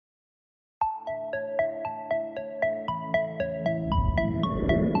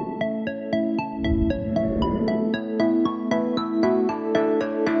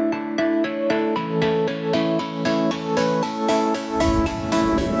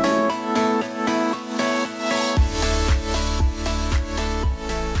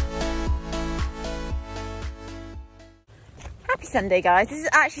Sunday, guys. This is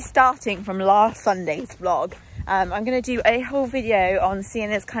actually starting from last Sunday's vlog. I'm going to do a whole video on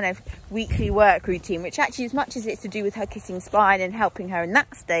Sienna's kind of weekly work routine, which actually, as much as it's to do with her kissing spine and helping her in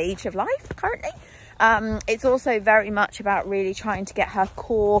that stage of life currently, it's also very much about really trying to get her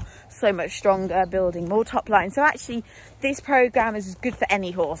core so much stronger, building more top line. So actually, this program is good for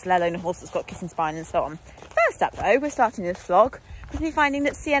any horse, let alone a horse that's got kissing spine and so on. First up though, we're starting this vlog with me finding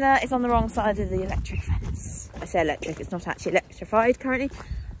that Sienna is on the wrong side of the electric fence. I say electric, it's not actually electrified currently.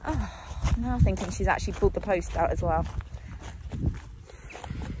 Oh, now thinking she's actually pulled the post out as well.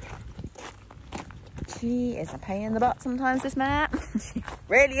 She is a pain in the butt sometimes, this mare. She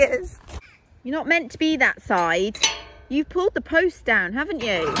really is. You're not meant to be that side. You've pulled the post down, haven't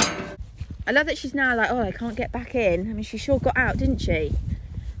you? I love that she's now like, oh, I can't get back in. I mean, she sure got out, didn't she?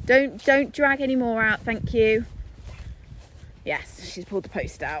 Don't drag any more out, thank you. Yes, she's pulled the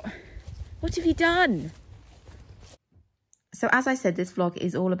post out. What have you done? So as I said, this vlog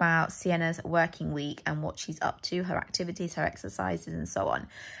is all about Sienna's working week and what she's up to, her activities, her exercises and so on.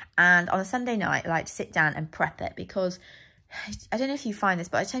 And on a Sunday night, I like to sit down and prep it because I don't know if you find this,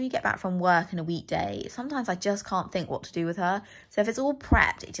 but by the time you get back from work in a weekday, sometimes I just can't think what to do with her. So if it's all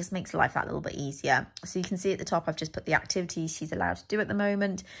prepped, it just makes life that little bit easier. So you can see at the top, I've just put the activities she's allowed to do at the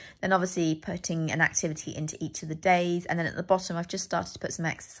moment. Then obviously putting an activity into each of the days. And then at the bottom, I've just started to put some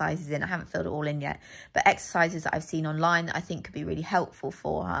exercises in. I haven't filled it all in yet, but exercises that I've seen online that I think could be really helpful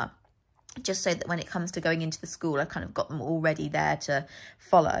for her. Just so that when it comes to going into the school, I've kind of got them already there to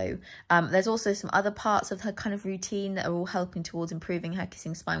follow. There's also some other parts of her kind of routine that are all helping towards improving her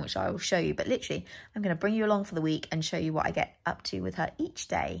kissing spine, which I will show you. But literally, I'm going to bring you along for the week and show you what I get up to with her each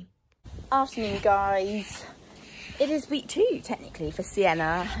day. Afternoon, guys. It is week 2, technically, for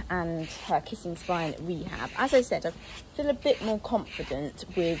Sienna and her kissing spine rehab. As I said, I feel a bit more confident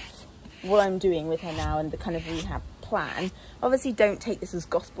with what I'm doing with her now and the kind of rehab plan. Obviously, don't take this as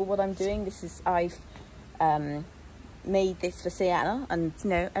gospel what I'm doing. This is, I've made this for Sienna, and you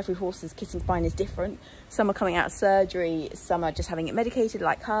know, every horse's kissing spine is different. Some are coming out of surgery, some are just having it medicated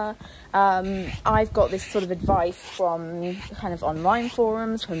like her. I've got this sort of advice from kind of online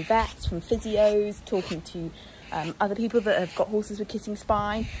forums, from vets, from physios, talking to other people that have got horses with kissing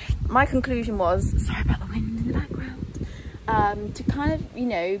spine. My conclusion was, sorry about the wind in the background, to kind of, you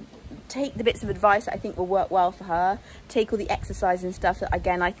know, take the bits of advice that I think will work well for her, take all the exercise and stuff that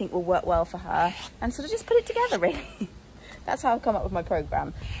again I think will work well for her, and sort of just put it together really. That's how I've come up with my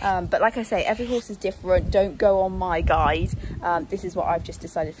program. But like I say, every horse is different. Don't go on my guide. This is what I've just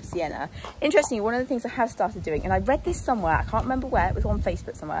decided for Sienna. Interestingly, one of the things I have started doing, and I read this somewhere, I can't remember where, it was on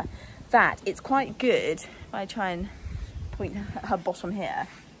Facebook somewhere, that it's quite good, if I try and point her bottom here,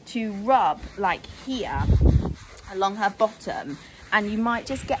 to rub like here along her bottom. And you might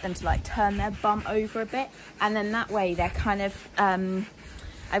just get them to like turn their bum over a bit. And then that way they're kind of,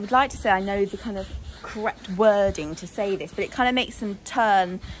 I would like to say I know the kind of correct wording to say this, but it kind of makes them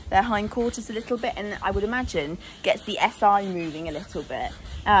turn their hindquarters a little bit. And I would imagine gets the SI moving a little bit.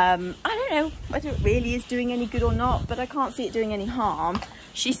 I don't know whether it really is doing any good or not, but I can't see it doing any harm.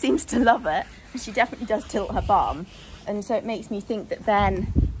 She seems to love it. She definitely does tilt her bum. And so it makes me think that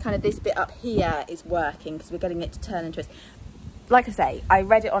then kind of this bit up here is working because we're getting it to turn and twist. Like I say, I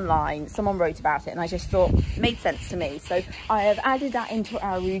read it online, someone wrote about it, and I just thought it made sense to me. So I have added that into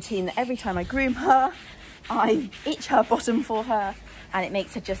our routine that every time I groom her, I itch her bottom for her, and it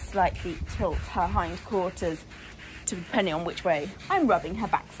makes her just slightly tilt her hindquarters, depending on which way I'm rubbing her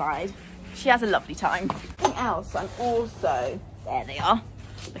backside. She has a lovely time. Something else, I'm also, there they are,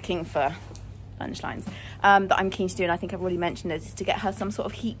 looking for lunge lines, that I'm keen to do, and I think I've already mentioned this, is to get her some sort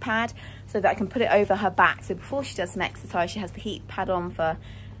of heat pad so that I can put it over her back. So before she does some exercise, she has the heat pad on for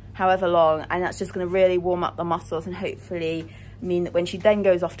however long, and that's just going to really warm up the muscles and hopefully mean that when she then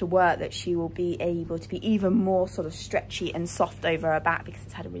goes off to work that she will be able to be even more sort of stretchy and soft over her back because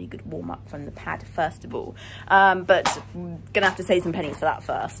it's had a really good warm up from the pad first of all. But I'm gonna have to save some pennies for that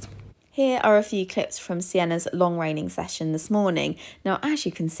first. Here are a few clips from Sienna's long reining session this morning. Now, as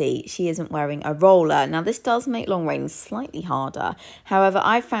you can see, she isn't wearing a roller. Now, this does make long reining slightly harder. However,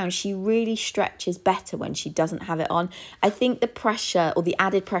 I found she really stretches better when she doesn't have it on. I think the pressure or the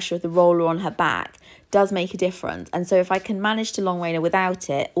added pressure of the roller on her back does make a difference. And so if I can manage to long rein her without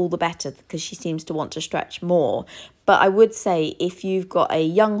it, all the better, because she seems to want to stretch more. But I would say if you've got a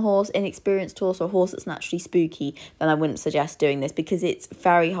young horse, inexperienced horse, or a horse that's naturally spooky, then I wouldn't suggest doing this because it's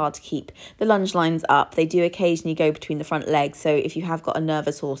very hard to keep the lunge lines up. They do occasionally go between the front legs. So if you have got a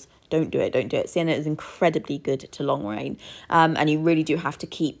nervous horse, don't do it, don't do it. Sienna is incredibly good to long rein. And you really do have to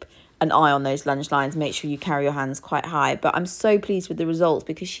keep an eye on those lunge lines. Make sure you carry your hands quite high. But I'm so pleased with the results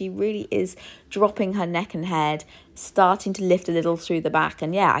because she really is dropping her neck and head, starting to lift a little through the back.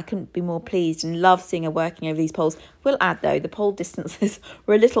 And yeah, I couldn't be more pleased and love seeing her working over these poles. Will add though, the pole distances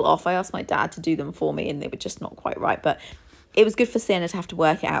were a little off. I asked my dad to do them for me and they were just not quite right. But it was good for Sienna to have to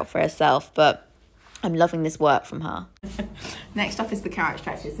work it out for herself. But I'm loving this work from her. Next up is the carrot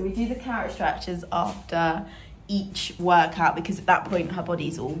stretches. So we do the carrot stretches after each workout because at that point her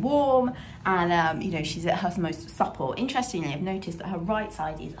body's all warm and you know, she's at her most supple. Interestingly, I've noticed that her right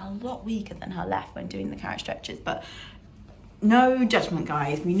side is a lot weaker than her left when doing the carrot stretches, but no judgment,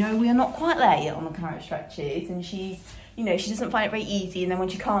 guys. We know we are not quite there yet on the carrot stretches, and she's, you know, she doesn't find it very easy, and then when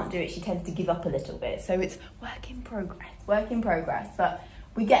she can't do it, she tends to give up a little bit. So it's work in progress, but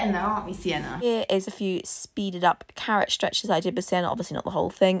we're getting there, aren't we, Sienna? Here is a few speeded up carrot stretches I did with Sienna, obviously not the whole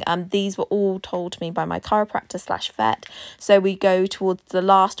thing. These were all told to me by my chiropractor / vet. So we go towards the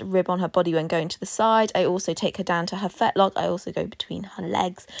last rib on her body when going to the side. I also take her down to her fetlock. I also go between her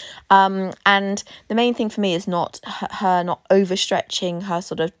legs. And the main thing for me is not her not overstretching, her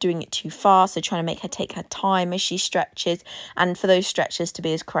sort of doing it too fast. So trying to make her take her time as she stretches, and for those stretches to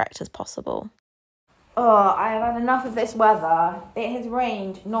be as correct as possible. Oh, I have had enough of this weather. It has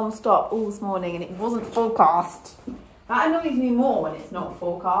rained non-stop all this morning and it wasn't forecast. That annoys me more when it's not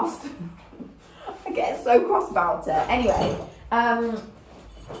forecast. I get so cross about it. Anyway,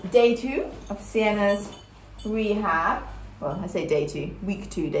 day 2 of Sienna's rehab. Well, I say day 2, week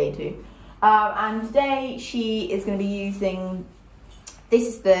 2, day 2. And today she is going to be using, this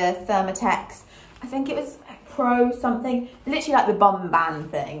is the Thermatex. I think it was Pro something, literally like the bum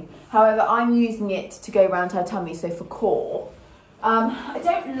band thing. However, I'm using it to go around her tummy, so for core. I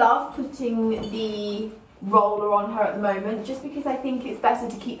don't love putting the roller on her at the moment, just because I think it's better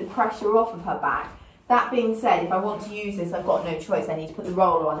to keep the pressure off of her back. That being said, if I want to use this, I've got no choice, I need to put the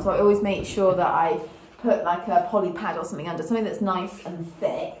roller on. So I always make sure that I put like a poly pad or something under, something that's nice and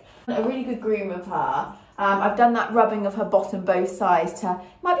thick. A really good groom of her. I've done that rubbing of her bottom both sides to,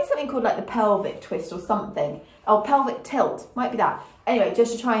 might be something called like the pelvic twist or something. Oh, pelvic tilt, might be that. Anyway,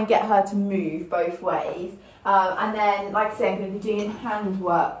 just to try and get her to move both ways. And then, like I say, I'm going to be doing hand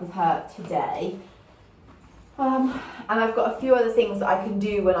work with her today. And I've got a few other things that I can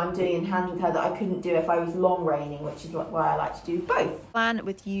do when I'm doing in hand with her that I couldn't do if I was long reining, which is why I like to do both. Plan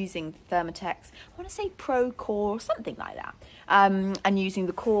with using Thermatex, I want to say Pro Core or something like that. And using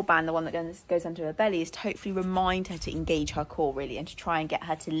the core band, the one that goes under her belly, is to hopefully remind her to engage her core really and to try and get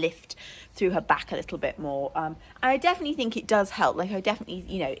her to lift through her back a little bit more. And I definitely think it does help. Like I definitely,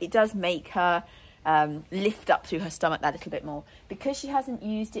 you know, it does make her lift up through her stomach that little bit more. Because she hasn't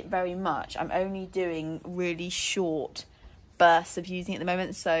used it very much, I'm only doing really short bursts of using it at the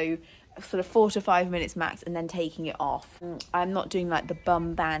moment, so sort of 4 to 5 minutes max, and then taking it off. I'm not doing like the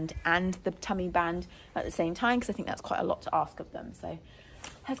bum band and the tummy band at the same time because I think that's quite a lot to ask of them. So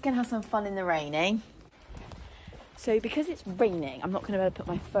let's go and have some fun in the rain, eh? So because it's raining, I'm not going to be able to put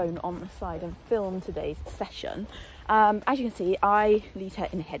my phone on the side and film today's session. As you can see, I lead her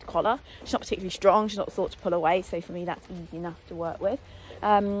in a head collar. She's not particularly strong, she's not thought to pull away, so for me that's easy enough to work with.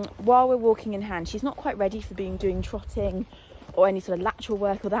 While we're walking in hand, she's not quite ready for doing trotting or any sort of lateral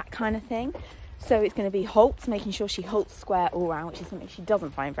work or that kind of thing. So it's going to be halts, making sure she halts square all around, which is something she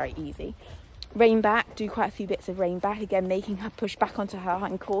doesn't find very easy. Rein back, do quite a few bits of rein back, again making her push back onto her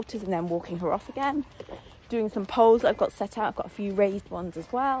hindquarters and then walking her off again. Doing some poles that I've got set out, I've got a few raised ones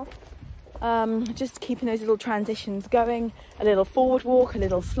as well. Just keeping those little transitions going, a little forward walk, a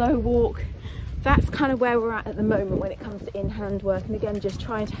little slow walk. That's kind of where we're at the moment when it comes to in-hand work, and again just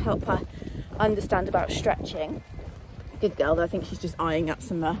trying to help her understand about stretching. Good girl, I think she's just eyeing up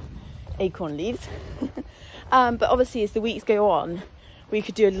some acorn leaves. But obviously as the weeks go on, we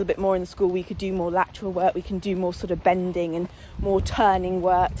could do a little bit more in the school, we could do more lateral work, we can do more sort of bending and more turning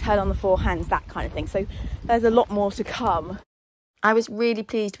work, turn on the forehands, that kind of thing. So there's a lot more to come. I was really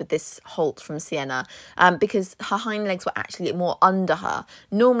pleased with this halt from Sienna because her hind legs were actually more under her.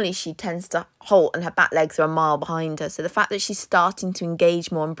 Normally she tends to halt and her back legs are a mile behind her. So the fact that she's starting to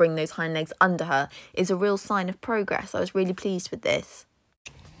engage more and bring those hind legs under her is a real sign of progress. I was really pleased with this.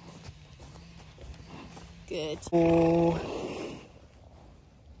 Good. Ooh.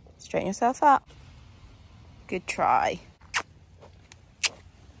 Straighten yourself up. Good try.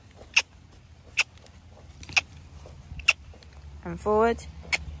 And forward.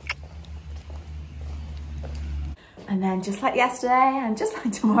 And then just like yesterday and just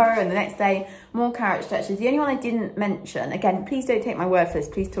like tomorrow and the next day, more carrot stretches. The only one I didn't mention, again, please don't take my word for this,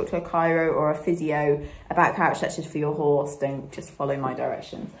 please talk to a chiro or a physio about carrot stretches for your horse, don't just follow my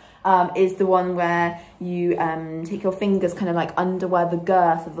directions. is the one where you take your fingers kind of like under where the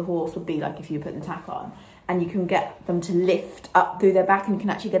girth of the horse would be, like if you put the tack on, and you can get them to lift up through their back, and you can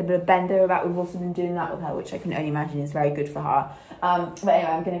actually get a bit of bend over back. We've also been doing that with her, which I can only imagine is very good for her. But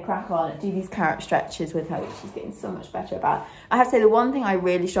anyway, I'm going to crack on, do these carrot stretches with her, which she's getting so much better about. I have to say, the one thing I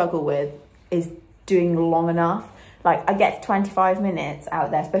really struggle with is doing long enough. Like, I get 25 minutes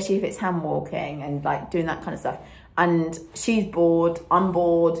out there, especially if it's hand walking and like doing that kind of stuff. And she's bored, I'm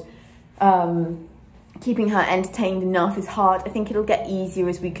bored. Keeping her entertained enough is hard. I think it'll get easier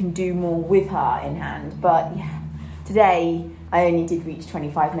as we can do more with her in hand. But yeah, today I only did reach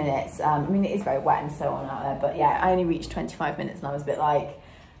 25 minutes. I mean, it is very wet and so on out there, but yeah, I only reached 25 minutes and I was a bit like,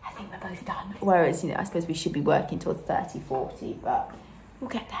 I think we're both done. Whereas, you know, I suppose we should be working towards 30, 40, but we'll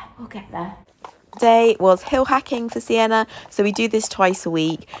get there, we'll get there. Today was hill hacking for Sienna, so we do this twice a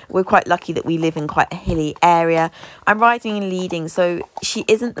week. We're quite lucky that we live in quite a hilly area. I'm riding and leading, so she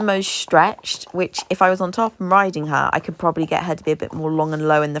isn't the most stretched, which if I was on top and riding her, I could probably get her to be a bit more long and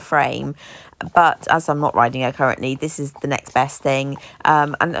low in the frame. But as I'm not riding her currently, this is the next best thing.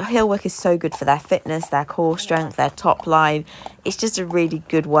 And hill work is so good for their fitness, their core strength, their top line. It's just a really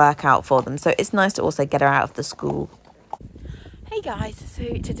good workout for them, so it's nice to also get her out of the school. Hey guys, so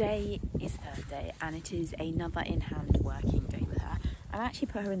today is Thursday and it is another in-hand working day with her. I've actually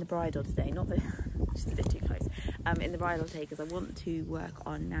put her in the bridle today, not the, she's a bit too close, in the bridle today because I want to work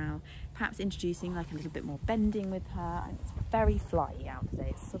on now perhaps introducing like a little bit more bending with her. And it's very flyy out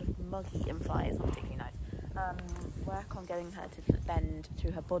today, it's sort of muggy and fly, it's not particularly nice. Work on getting her to bend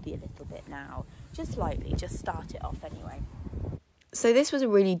through her body a little bit now, just slightly, just start it off anyway. So this was a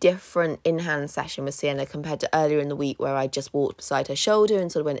really different in-hand session with Sienna compared to earlier in the week where I just walked beside her shoulder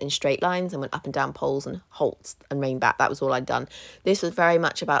and sort of went in straight lines and went up and down poles and halts and reined back. That was all I'd done. This was very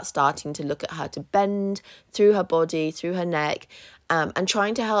much about starting to look at her to bend through her body, through her neck, and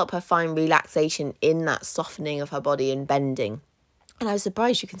trying to help her find relaxation in that softening of her body and bending. And I was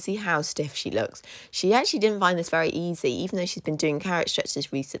surprised, you can see how stiff she looks. She actually didn't find this very easy, even though she's been doing carrot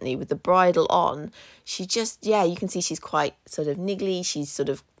stretches recently with the bridle on. She just, yeah, you can see she's quite sort of niggly. She's sort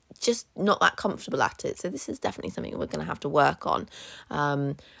of just not that comfortable at it. So this is definitely something we're going to have to work on.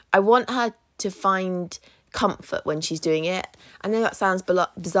 I want her to find comfort when she's doing it. I know that sounds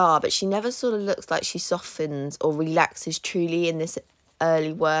bizarre, but she never sort of looks like she softens or relaxes truly in this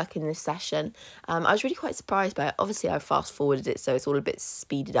early work in this session. I was really quite surprised by it. Obviously I fast forwarded it so it's all a bit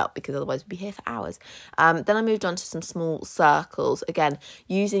speeded up because otherwise we'd be here for hours. Then I moved on to some small circles, again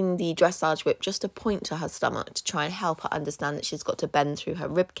using the dressage whip just to point to her stomach to try and help her understand that she's got to bend through her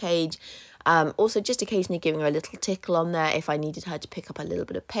rib cage. Also just occasionally giving her a little tickle on there if I needed her to pick up a little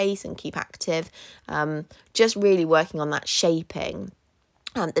bit of pace and keep active. Just really working on that shaping.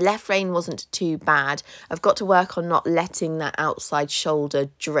 The left rein wasn't too bad. I've got to work on not letting that outside shoulder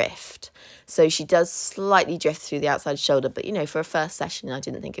drift. So she does slightly drift through the outside shoulder, but you know, for a first session, I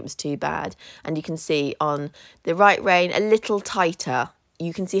didn't think it was too bad. And you can see on the right rein, a little tighter.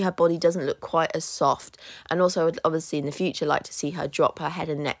 You can see her body doesn't look quite as soft. And also I would obviously in the future like to see her drop her head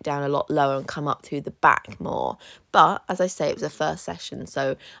and neck down a lot lower and come up through the back more. But as I say, it was a first session,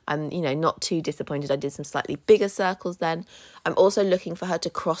 so I'm, you know, not too disappointed. I did some slightly bigger circles then. I'm also looking for her to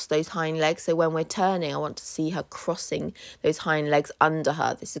cross those hind legs. So when we're turning, I want to see her crossing those hind legs under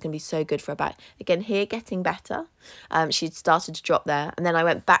her. This is going to be so good for her back. Again, here getting better. She'd started to drop there. And then I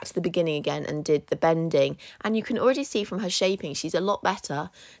went back to the beginning again and did the bending. And you can already see from her shaping, she's a lot better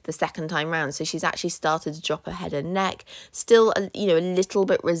the second time round. So she's actually started to drop her head and neck. Still, you know, a little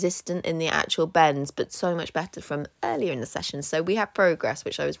bit resistant in the actual bends, but so much better from earlier in the session. So we have progress,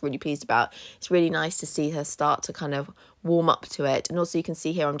 which I was really pleased about. It's really nice to see her start to kind of warm up to it. And also you can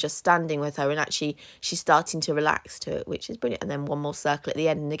see here I'm just standing with her and actually she's starting to relax to it, which is brilliant. And then one more circle at the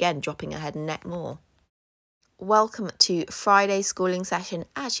end and again dropping her head and neck more. Welcome to Friday schooling session.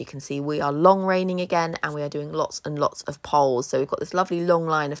 As you can see, we are long reining again and we are doing lots and lots of poles. So we've got this lovely long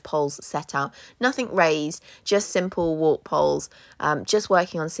line of poles set out, nothing raised, just simple walk poles, just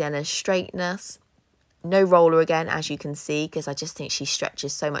working on Sienna's straightness. No roller again, as you can see, because I just think she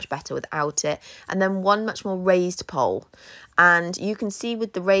stretches so much better without it. And then one much more raised pole. And you can see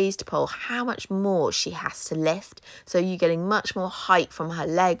with the raised pole how much more she has to lift. So you're getting much more height from her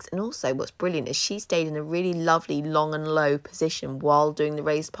legs. And also what's brilliant is she stayed in a really lovely long and low position while doing the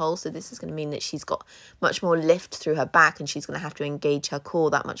raised pole. So this is going to mean that she's got much more lift through her back and she's going to have to engage her core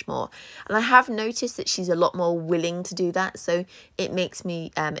that much more. And I have noticed that she's a lot more willing to do that. So it makes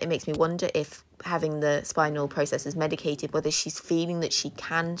me wonder if having the spinal processes medicated, whether she's feeling that she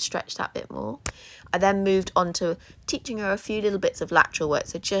can stretch that bit more. I then moved on to teaching her a few little bits of lateral work,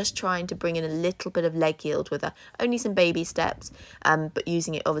 so just trying to bring in a little bit of leg yield with her, only some baby steps, but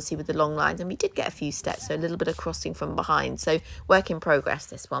using it obviously with the long lines, and we did get a few steps, so a little bit of crossing from behind, so work in progress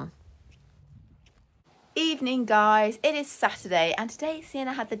this one. Evening guys, it is Saturday and today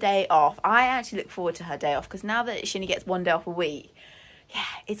Sienna had the day off. I actually look forward to her day off because now that she only gets one day off a week, yeah,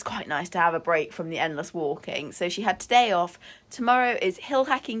 it's quite nice to have a break from the endless walking. So she had today off. Tomorrow is hill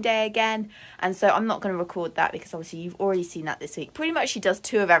hacking day again, and so I'm not going to record that because obviously you've already seen that this week. Pretty much she does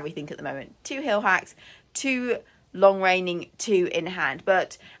 2 of everything at the moment. 2 hill hacks, 2 long reining, 2 in hand.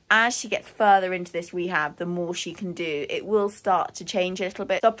 But as she gets further into this rehab, the more she can do, it will start to change a little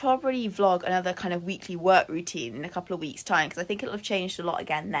bit. So I'll probably vlog another kind of weekly work routine in a couple of weeks time because I think it'll have changed a lot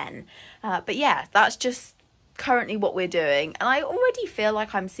again then. But yeah, that's just currently what we're doing, and I already feel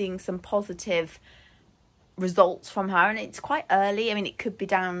like I'm seeing some positive results from her, and it's quite early. I mean, it could be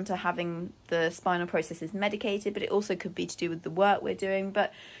down to having the spinal processes medicated, but it also could be to do with the work we're doing.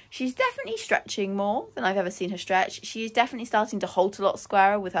 But she's definitely stretching more than I've ever seen her stretch. She is definitely starting to halt a lot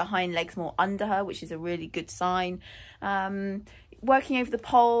squarer with her hind legs more under her, which is a really good sign. Working over the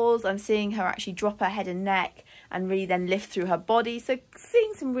poles, I'm seeing her actually drop her head and neck and really then lift through her body. So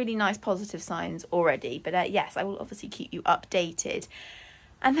seeing some really nice positive signs already. But yes, I will obviously keep you updated.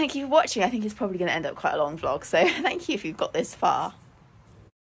 And thank you for watching. I think it's probably going to end up quite a long vlog. So thank you if you've got this far.